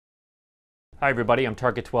Hi everybody, I'm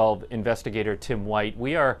Target 12 Investigator Tim White.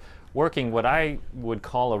 We are working what I would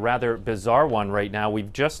call a rather bizarre one right now.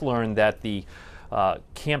 We've just learned that the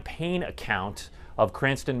campaign account of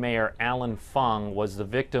Cranston Mayor Allan Fung was the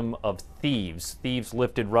victim of thieves. Thieves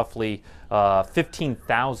lifted roughly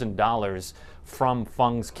 $15,000 from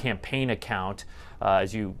Fung's campaign account.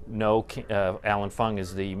 As you know, Allan Fung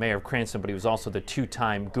is the mayor of Cranston, but he was also the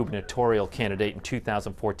two-time gubernatorial candidate in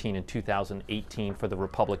 2014 and 2018 for the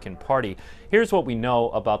Republican Party. Here's what we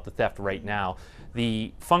know about the theft right now.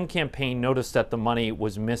 The Fung campaign noticed that the money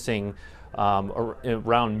was missing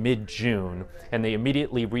around mid-June, and they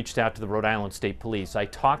immediately reached out to the Rhode Island State Police. I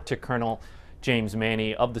talked to Colonel James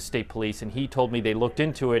Manny of the state police, and he told me they looked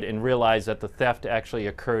into it and realized that the theft actually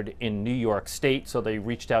occurred in New York State, so they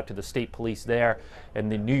reached out to the state police there,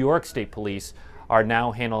 and the New York State Police are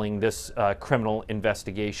now handling this criminal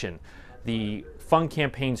investigation. The Fung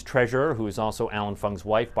campaign's treasurer, who is also Allan Fung's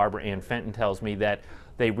wife, Barbara Ann Fenton, tells me that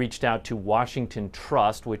they reached out to Washington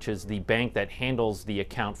Trust, which is the bank that handles the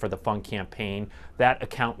account for the Fung campaign. That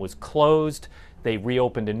account was closed. They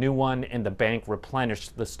reopened a new one, and the bank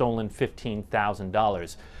replenished the stolen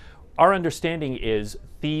 $15,000. Our understanding is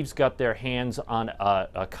thieves got their hands on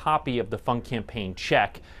a copy of the Fung campaign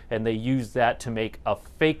check, and they used that to make a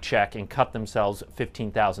fake check and cut themselves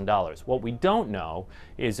 $15,000. What we don't know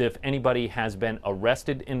is if anybody has been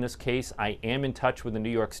arrested in this case. I am in touch with the New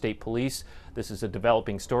York State Police. This is a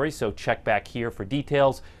developing story, so check back here for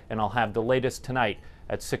details, and I'll have the latest tonight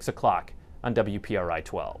at 6 o'clock on WPRI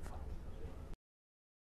 12.